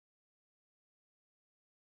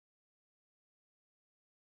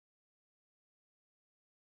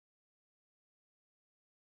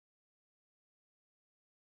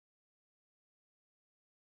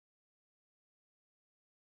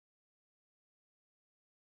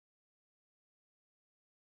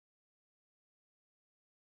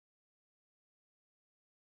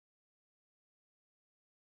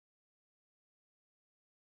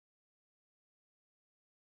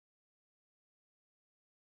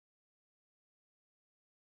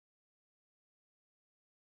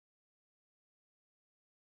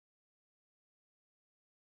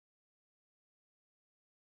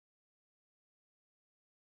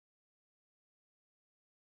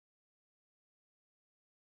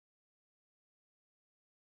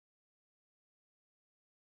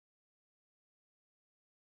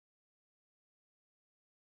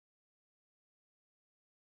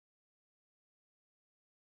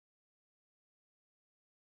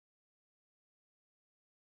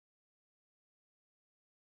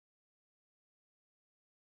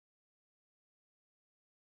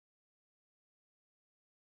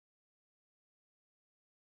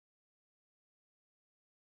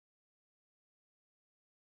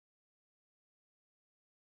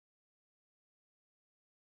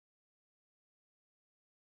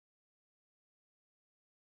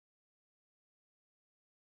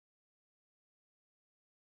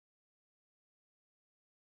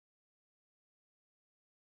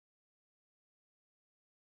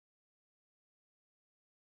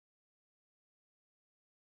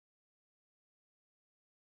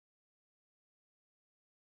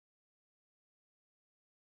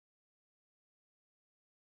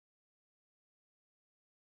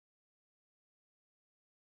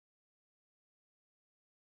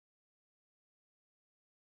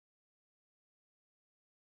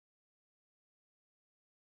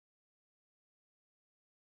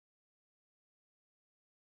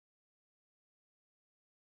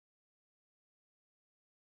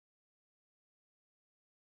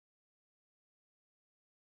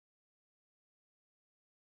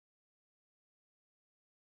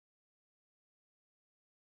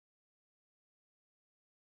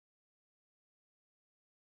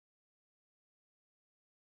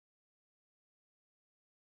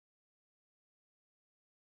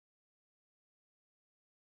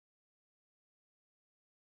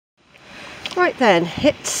Right then,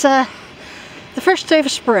 it's the first day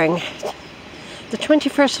of spring, the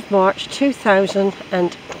 21st of March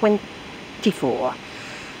 2024,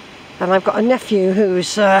 and I've got a nephew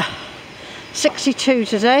who's 62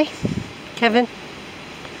 today, Kevin.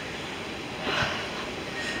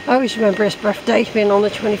 I always remember his birthday being on the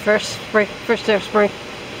 21st, first day of spring.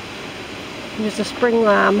 He was a spring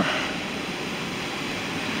lamb.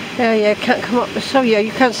 Yeah, can't come up. So yeah,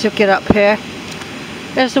 you can still get up here.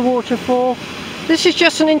 There's the waterfall. This is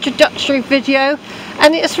just an introductory video,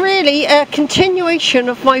 and it's really a continuation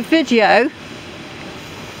of my video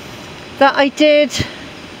that I did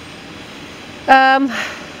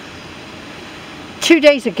 2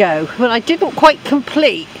 days ago when I didn't quite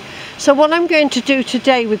complete. So what I'm going to do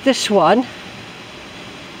today with this one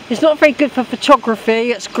is not very good for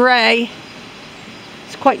photography. It's grey,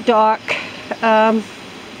 it's quite dark.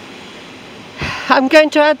 I'm going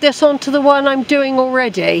to add this onto the one I'm doing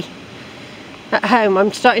already at home.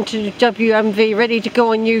 I'm starting to do WMV, ready to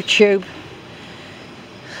go on YouTube.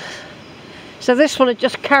 So this one will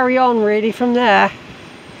just carry on really from there.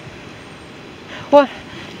 Well,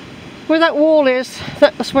 where that wall is,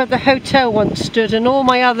 that was where the hotel once stood, and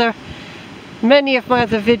many of my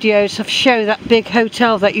other videos have shown that big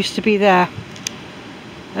hotel that used to be there.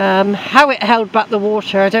 How it held back the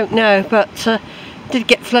water, I don't know, but did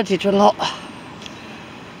get flooded a lot.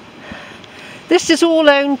 This is all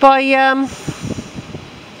owned by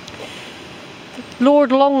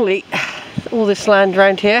Lord Longley, all this land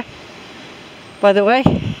around here, by the way.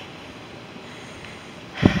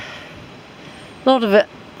 A lot of it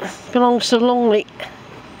belongs to Longley.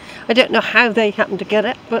 I don't know how they happened to get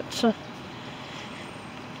it, but it's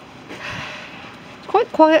quite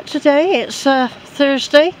quiet today. It's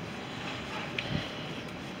Thursday.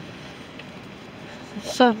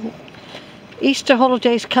 So Easter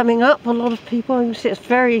holidays coming up. A lot of people, it's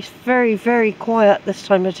very, very, very quiet this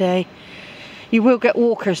time of day. You will get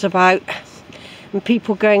walkers about and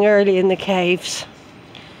people going early in the caves.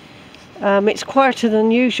 It's quieter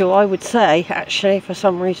than usual, I would say, actually, for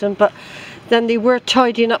some reason, but then they were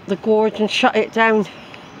tidying up the gorge and shut it down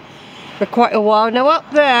for quite a while. Now up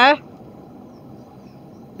there,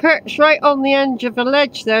 perched right on the edge of a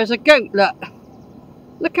ledge, there's a goat.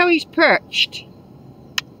 Look how he's perched.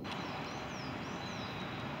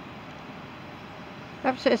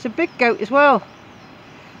 It's a big goat as well.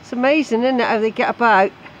 It's amazing, isn't it, how they get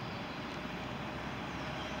about.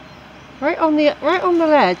 Right on the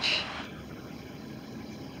ledge.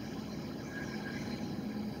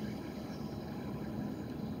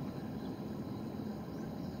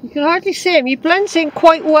 You can hardly see him. He blends in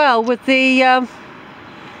quite well with the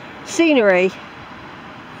scenery.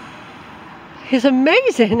 It's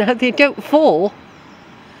amazing how they don't fall.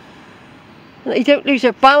 They don't lose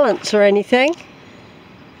their balance or anything.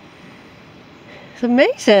 It's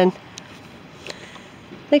amazing.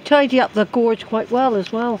 They tidy up the gorge quite well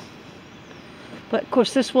as well. But of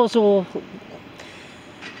course this was all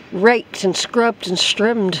raked and scrubbed and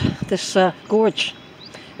trimmed, this gorge,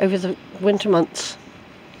 over the winter months.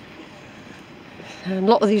 And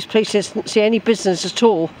a lot of these places didn't see any business at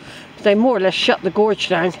all. They more or less shut the gorge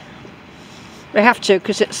down. They have to,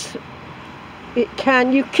 because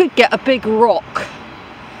you could get a big rock.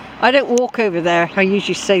 I don't walk over there. I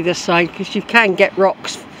usually stay this side because you can get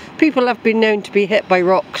rocks. People have been known to be hit by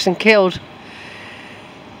rocks and killed.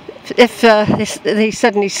 If they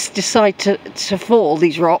suddenly decide to fall,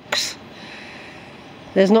 these rocks,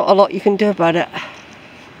 there's not a lot you can do about it.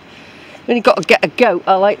 When you've got to get a goat,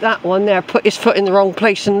 I like that one there, put his foot in the wrong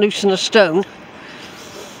place and loosen a stone.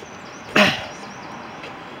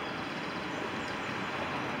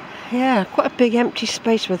 Yeah, quite a big empty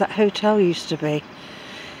space where that hotel used to be.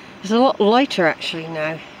 It's a lot lighter actually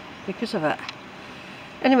now because of it.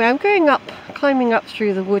 Anyway, I'm going up, climbing up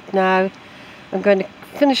through the wood now. I'm going to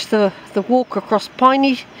finish the walk across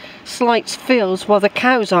Piney Sleights fields while the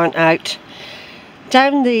cows aren't out.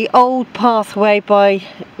 Down the old pathway by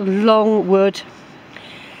Longwood.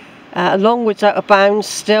 Longwood's out of bounds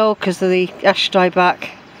still because of the ash dieback.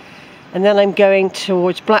 And then I'm going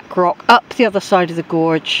towards Black Rock, up the other side of the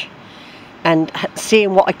gorge, and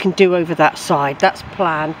seeing what I can do over that side. That's the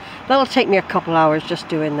plan. That'll take me a couple hours just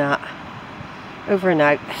doing that. Over and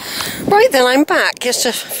out. Right then, I'm back. It's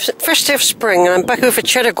the first day of spring and I'm back over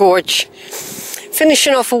Cheddar Gorge.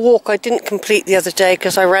 Finishing off a walk I didn't complete the other day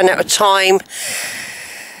because I ran out of time.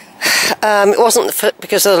 It wasn't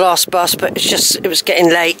because of the last bus, but it was getting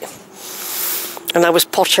late and I was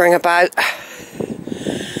pottering about.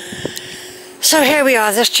 So here we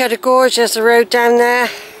are, there's Cheddar Gorge, there's the road down there.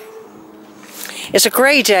 It's a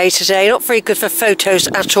grey day today, not very good for photos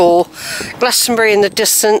at all. Glastonbury in the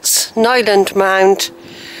distance, Nyland Mound,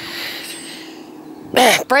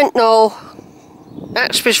 Brent Knoll,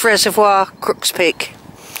 Axbridge Reservoir, Crooks Peak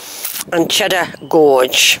and Cheddar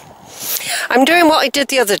Gorge. I'm doing what I did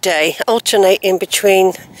the other day, alternating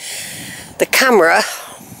between the camera,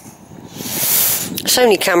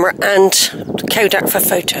 Sony camera, and the Kodak for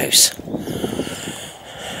photos.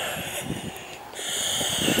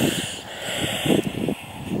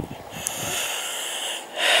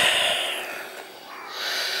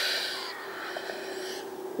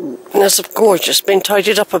 There's a gorge that's been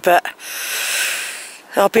tidied up a bit.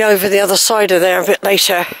 I'll be over the other side of there a bit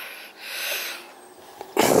later.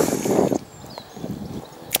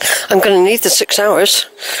 I'm going to need the 6 hours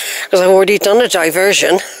because I've already done a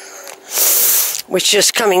diversion, which is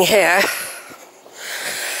coming here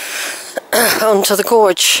onto the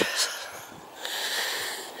gorge.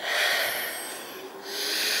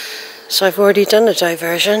 So I've already done a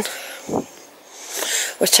diversion.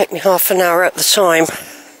 It would take me half an hour at the time.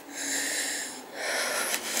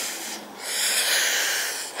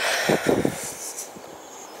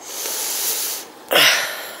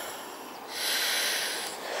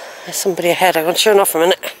 There's somebody ahead. I'm going to turn off a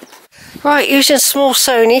minute. Right, using small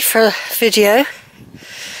Sony for video.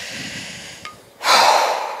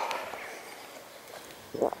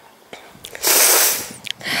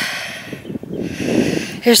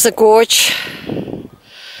 Here's the gorge.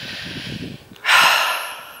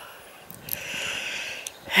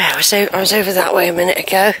 Yeah, I was over that way a minute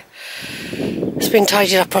ago. It's been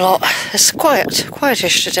tidied up a lot. It's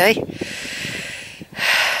quietish today.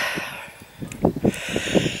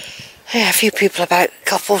 Yeah, a few people about,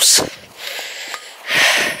 couples.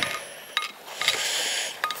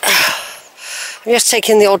 I'm just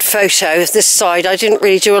taking the odd photo of this side. I didn't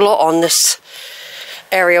really do a lot on this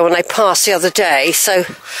area when I passed the other day, so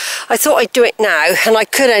I thought I'd do it now, and I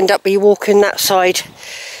could end up walking that side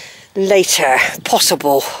later,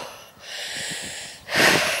 possible.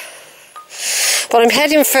 But I'm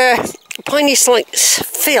heading for Piney Sleights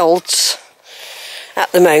fields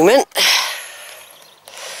at the moment.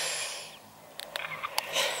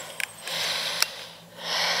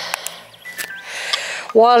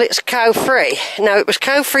 While it's cow free. Now, it was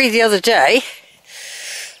cow free the other day.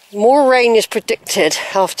 More rain is predicted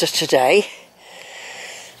after today,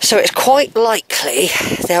 so it's quite likely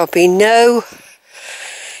there will be no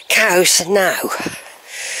cows now.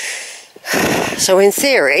 So in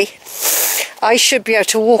theory, I should be able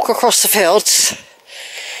to walk across the fields.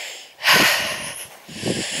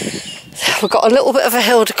 We've got a little bit of a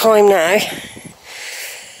hill to climb now.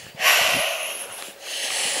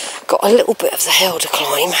 Got a little bit of the hill to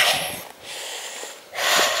climb,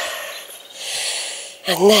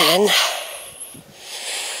 and then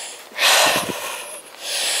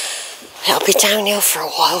it'll be downhill for a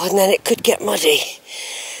while, and then it could get muddy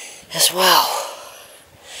as well.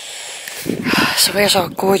 So here's our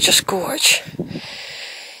gorgeous gorge.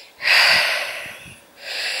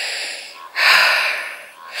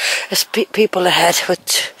 There's people ahead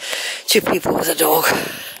with 2 people with a dog.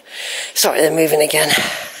 Sorry, they're moving again.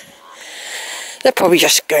 They're probably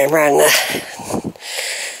just going around the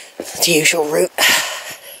usual route.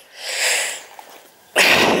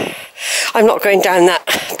 I'm not going down that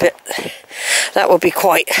bit. That will be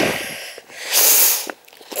quite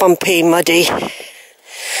bumpy, muddy.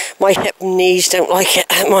 My hip and knees don't like it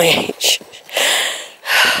at my age.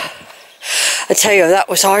 I tell you, that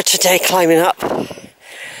was hard today climbing up.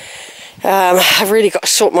 I've really got to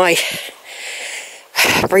sort my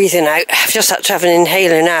breathing out. I've just had to have an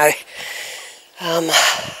inhaler now.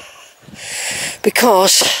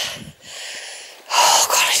 Because, oh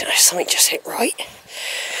God, I don't know, something just hit right.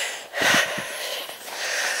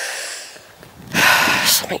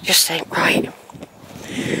 Something just ain't right.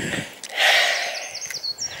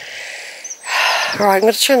 Alright, I'm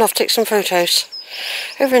going to turn off, take some photos.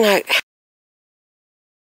 Over and out.